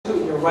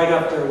right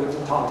up there with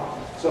the top.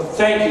 So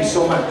thank you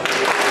so much.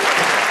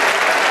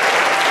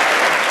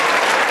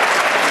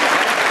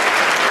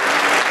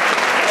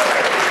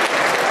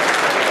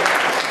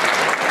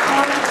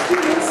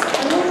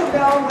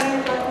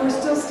 We're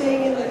still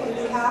staying in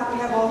the half. We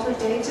have alternate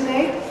day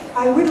today.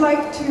 I would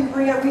like to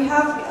bring up, we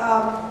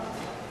have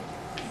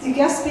the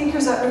guest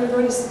speakers that we're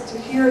going to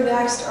hear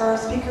next are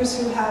speakers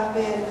who have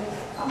been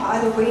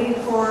either waiting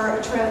for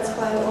a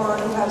transplant or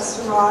who have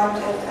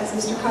survived, as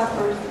Mr.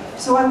 Cuthbert.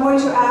 So I'm going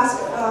to ask,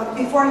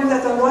 before I do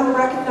that, I want to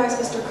recognize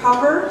Mr.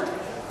 Cuthbert,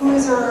 who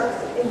is our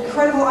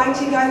incredible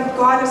IT guy who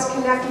got us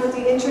connected with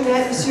the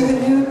internet. Monsieur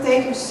Hanu,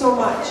 thank you so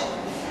much.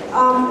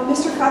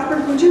 Mr.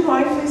 Cuthbert, would you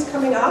mind please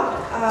coming up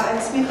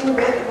and speaking a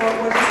bit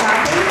about what has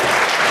happened?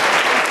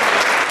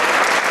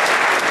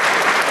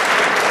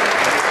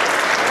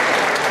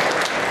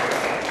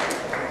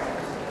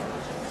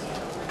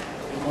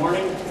 Good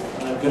morning,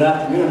 good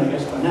afternoon, I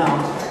guess by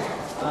now.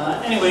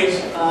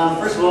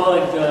 First of all,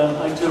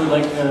 I too would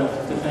like to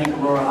thank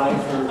Aurora High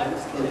for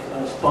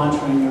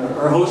sponsoring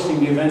or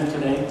hosting the event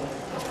today.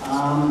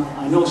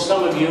 I know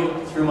some of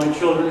you, through my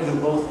children who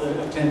both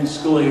attend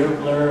school here,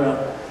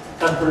 Blair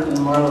Cuthbert and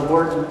Marla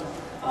Cuthbert.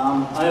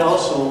 I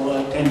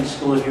also attended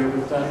school here,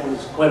 but that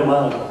was quite a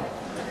while ago.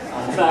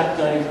 In fact,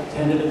 I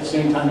attended at the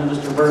same time as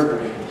Mr. Berger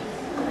did.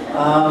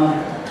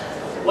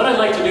 What I'd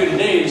like to do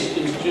today is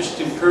just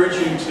encourage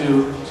you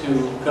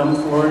to come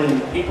forward,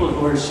 and people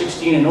who are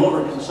 16 and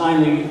over can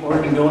sign the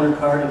organ donor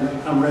card and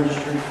become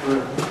registered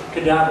for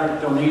cadaver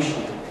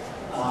donation.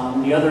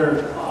 The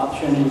other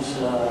option is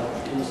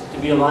to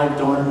be a live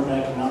donor, but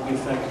that cannot be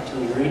effective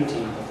until you're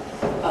 18.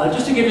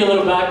 Just to give you a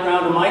little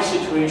background on my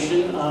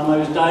situation, I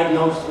was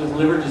diagnosed with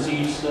liver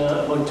disease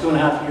about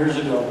 2.5 years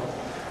ago.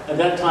 At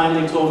that time,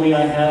 they told me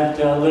I had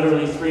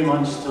literally 3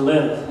 months to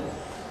live.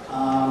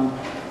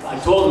 I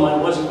told them I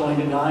wasn't going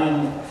to die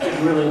and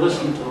didn't really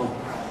listen to them.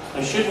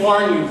 I should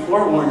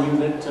forewarn you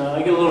that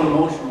I get a little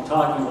emotional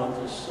talking about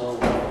this, so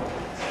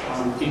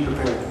be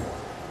prepared.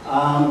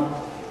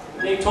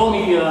 They told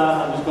me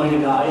I was going to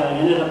die. I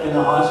ended up in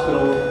the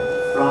hospital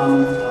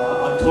from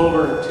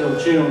October till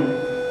June.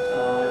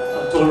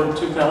 October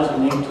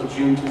 2008 until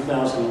June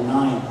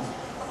 2009.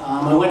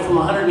 I went from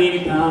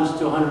 180 pounds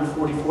to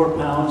 144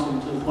 pounds,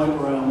 and to the point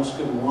where I almost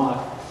couldn't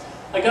walk.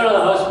 I got out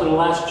of the hospital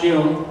last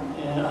June,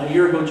 a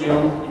year ago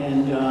June,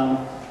 and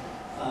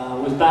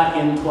was back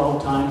in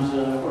 12 times,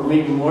 or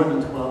maybe more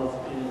than 12,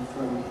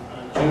 from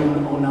June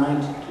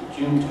 2009 to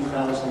June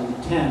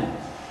 2010.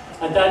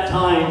 At that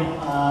time,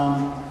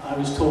 I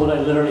was told I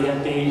literally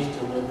had days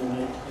to live, and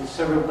I had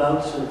several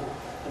bouts of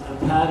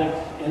hepatic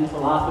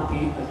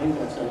encephalopathy, I think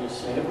that's how you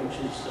say it, which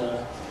is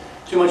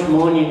too much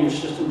ammonia in your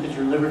system because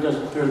your liver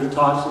doesn't clear the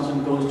toxins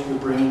and goes to your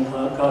brain,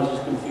 causes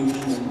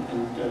confusion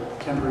and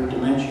temporary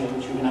dementia,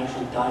 which you can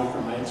actually die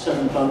from. I had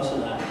 7 bouts of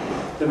that.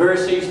 The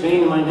varicose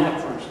vein in my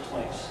neck burst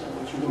twice,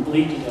 which you can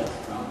bleed to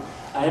death from.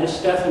 I had a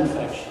staph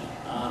infection.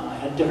 I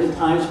had different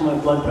times when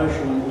my blood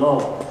pressure went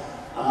low.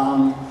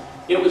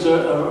 It was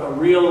a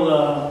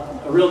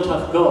real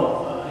tough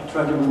go. I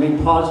tried to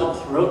remain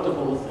positive throughout the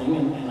whole thing,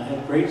 and I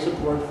had great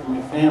support from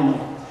my family.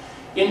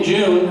 In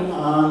June,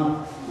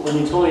 when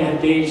they told me I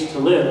had days to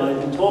live, I'd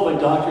been told by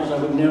doctors I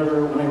would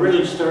never, when I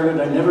really started,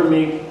 I'd never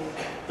make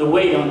the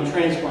weight on the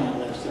transplant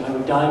list, and I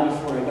would die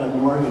before I got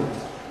an organ.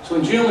 So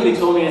in June, when they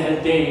told me I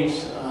had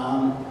days,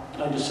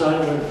 I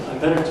decided I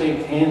better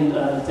take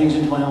things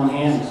into my own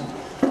hands.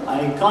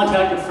 I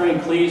contacted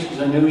Frank Cleese because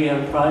I knew he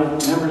had a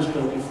private members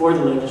bill before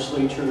the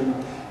legislature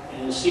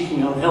and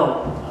seeking out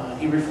help.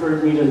 He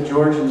referred me to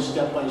George in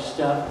Step by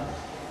Step.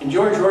 And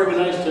George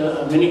organized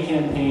a mini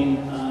campaign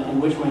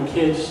in which my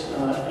kids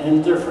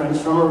and their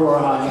friends from Aurora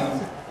High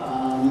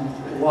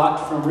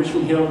walked from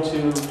Richmond Hill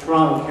to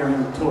Toronto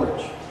carrying the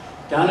torch.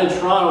 Down in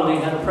Toronto, they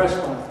had a press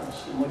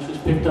conference, which was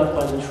picked up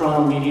by the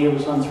Toronto media. It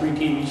was on 3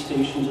 TV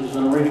stations, it was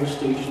on a radio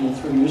station, and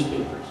 3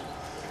 newspapers.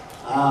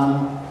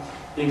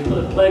 They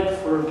pledged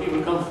for people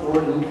to come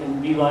forward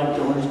and be live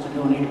donors to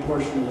donate a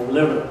portion of their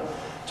liver.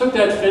 Took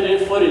that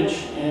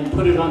footage and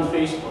put it on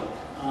Facebook,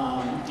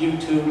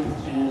 YouTube,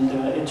 and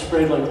it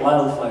spread like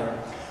wildfire.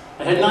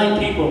 I had 9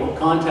 people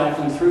contact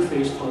me through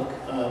Facebook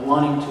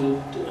wanting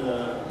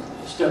to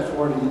step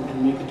forward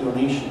and make a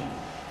donation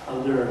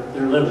of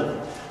their liver.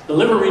 The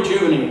liver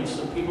rejuvenates,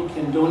 so people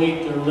can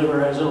donate their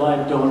liver as a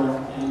live donor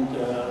and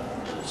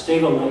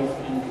save a life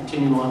and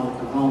continue on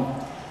with their own.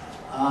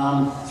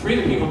 3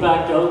 of the people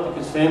backed out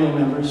because family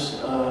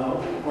members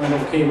weren't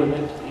okay with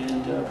it,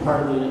 and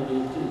part of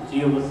the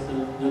deal with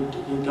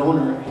the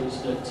donor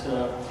is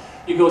that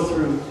you go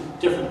through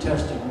different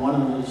testing. One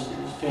of them is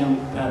family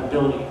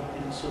compatibility,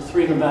 and so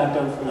 3 of them backed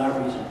out for that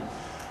reason.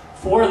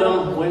 4 of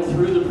them went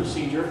through the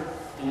procedure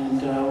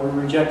and were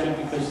rejected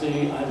because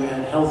they either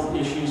had health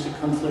issues that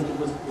conflicted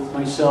with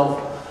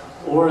myself,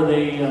 or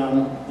the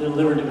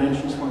liver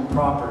dimensions weren't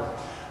proper.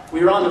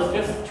 We were on the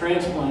 5th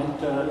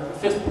transplant,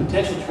 5th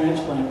potential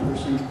transplant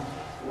person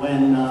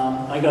when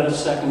I got a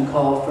second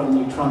call from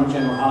the Toronto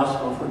General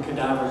Hospital for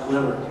cadaverous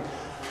liver.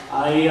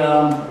 I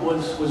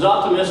was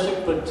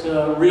optimistic but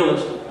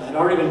realistic. I had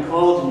already been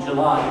called in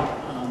July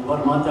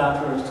about a month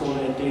after I was told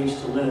I had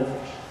days to live.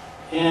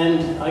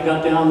 And I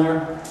got down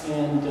there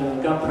and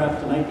got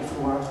prepped the night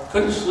before.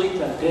 Couldn't sleep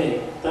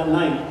that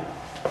night,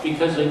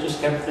 because I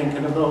just kept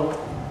thinking about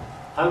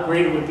how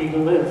great it would be to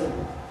live.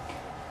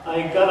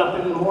 I got up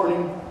in the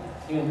morning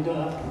and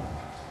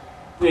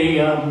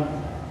they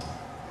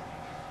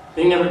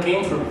never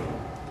came for me.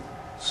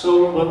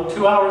 So about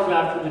 2 hours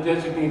after the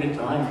designated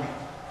time,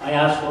 I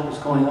asked what was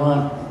going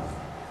on.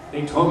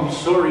 They told me,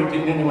 sorry,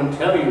 didn't anyone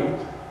tell you,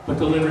 but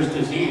the liver's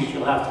diseased,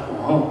 you'll have to go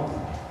home.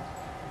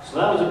 So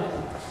that was, to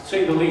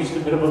say the least, a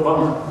bit of a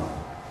bummer.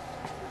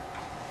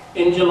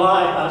 In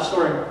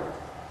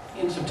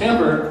in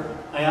September,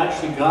 I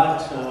actually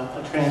got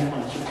a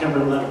transplant, September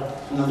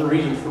 11th. Another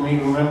reason for me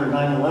to remember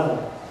 9/11.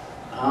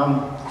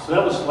 So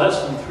that was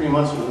less than 3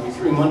 months ago,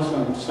 3 months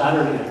on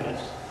Saturday, I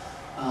guess.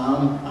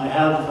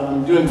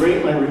 I'm doing great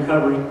in my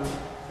recovery,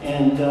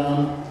 and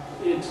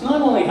it's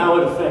not only how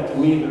it affected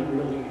me that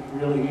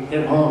really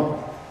hit home.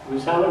 It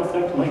was how it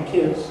affected my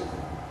kids.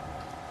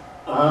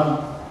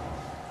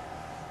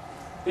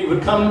 They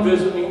would come and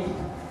visit me,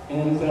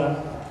 and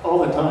all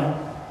the time.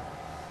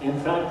 In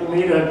fact, they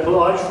made a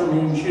collage for me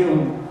in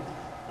June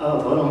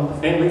of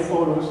family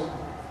photos,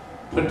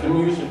 put to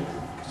music,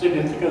 because they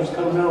didn't think I was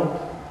coming out.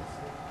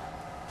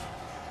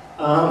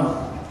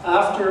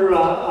 After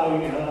I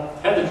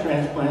had the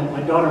transplant,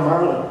 my daughter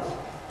Marla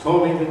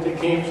told me that they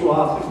came too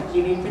often because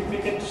they didn't think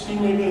they'd get to see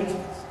me again.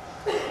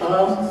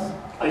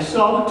 I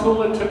saw the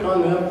toll it took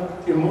on them,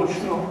 the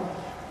emotional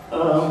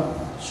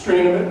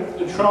strain of it,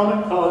 the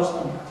trauma it caused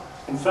them.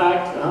 In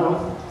fact,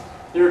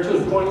 they're to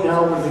the point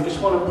now where they just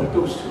want to put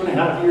those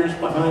 2.5 years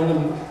behind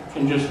them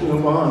and just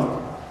move on.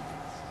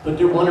 But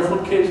they're wonderful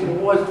kids, and if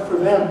it wasn't for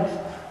them,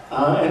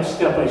 and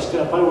step by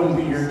step, I wouldn't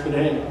be here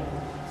today.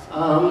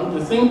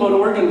 The thing about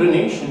organ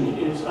donation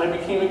is I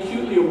became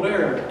acutely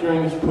aware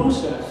during this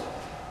process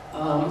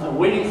of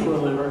waiting for a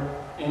liver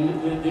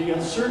and the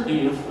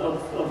uncertainty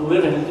of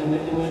living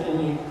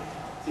and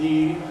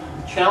the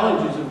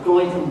challenges of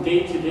going from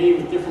day to day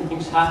with different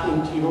things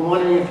happening to you and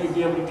wondering if you'd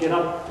be able to get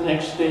up the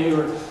next day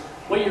or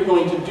what you're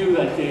going to do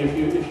that day, if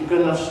you've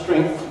got enough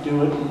strength to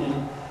do it,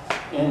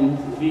 and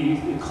the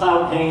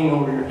cloud hanging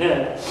over your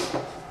head.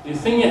 The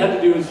thing you have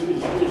to do is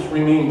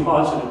remain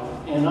positive.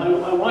 And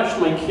I watched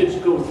my kids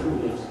go through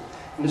this.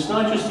 And it's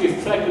not just the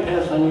effect it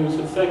has on you, it's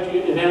the effect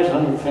it has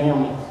on your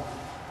family.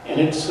 And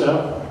it's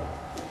a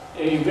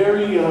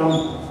very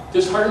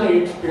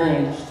disheartening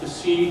experience to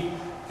see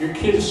your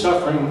kids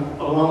suffering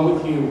along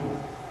with you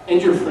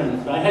and your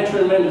friends. I had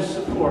tremendous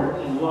support,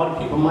 and a lot of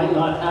people might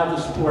not have the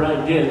support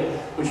I did,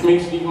 which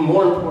makes it even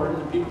more important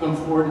that people come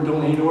forward and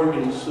donate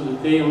organs so that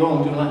they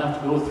alone do not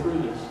have to go through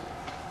this.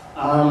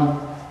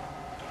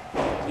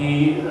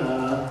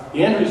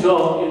 The end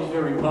result is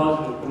very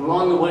positive, but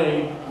along the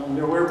way,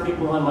 there were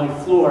people on my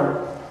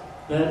floor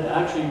that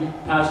actually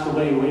passed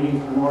away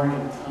waiting for an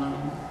organ.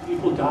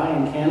 People die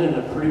in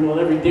Canada pretty well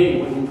every day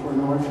waiting for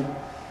an organ.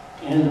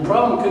 And the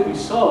problem could be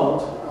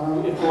solved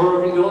if more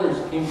organ donors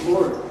came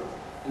forward.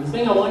 And the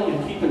thing I want you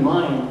to keep in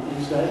mind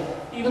is that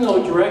even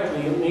though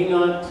directly it may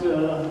not,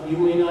 you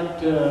may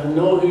not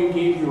know who you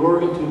gave your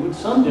organ to, but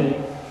someday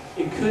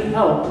it could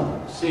help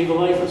save a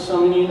life of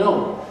someone you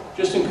know.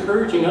 Just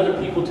encouraging other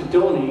people to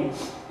donate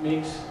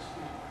makes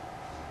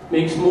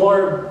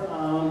more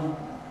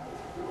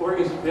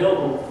organs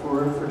available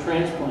for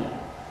transplant.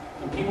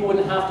 And people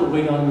wouldn't have to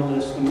wait on the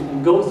list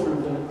and go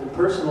through the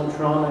personal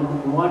trauma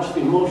and watch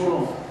the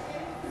emotional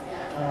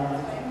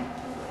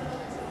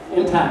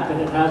impact that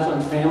it has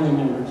on family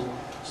members.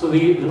 So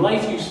the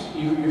life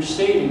you're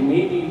saving,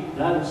 maybe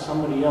that is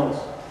somebody else.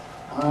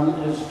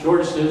 As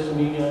George says to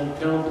me,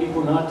 tell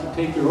people not to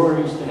take their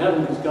organs to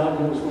heaven because God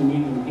knows we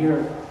need them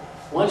here.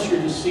 Once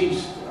you're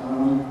deceased,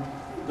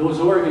 those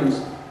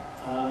organs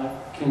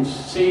can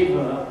save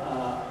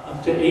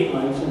up to 8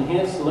 lives,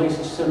 enhance the lives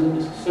of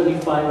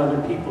 75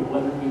 other people,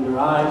 whether it be their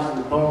eyes,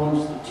 their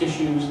bones, the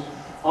tissues,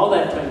 all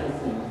that type of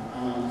thing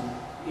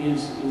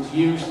is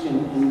used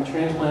in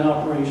transplant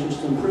operations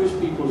to improve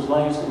people's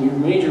lives. And your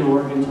major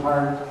organs,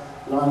 heart,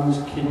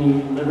 lungs,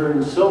 kidney, liver,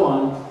 and so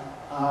on,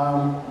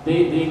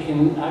 they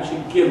can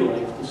actually give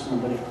life to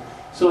somebody.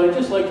 So I'd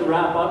just like to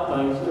wrap up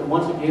by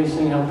once again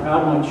saying how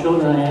proud of my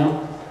children I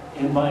am,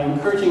 and by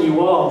encouraging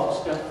you all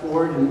to step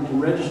forward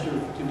and register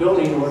to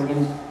donate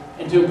organs,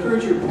 and to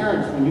encourage your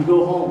parents when you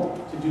go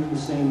home to do the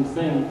same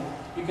thing.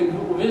 You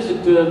can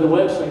visit the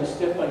website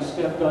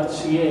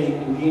stepbystep.ca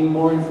and gain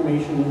more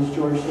information, as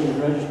George said,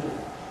 to register.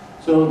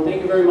 So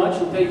thank you very much,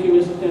 and thank you,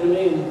 Mrs.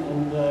 Denemy,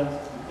 and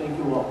thank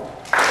you all.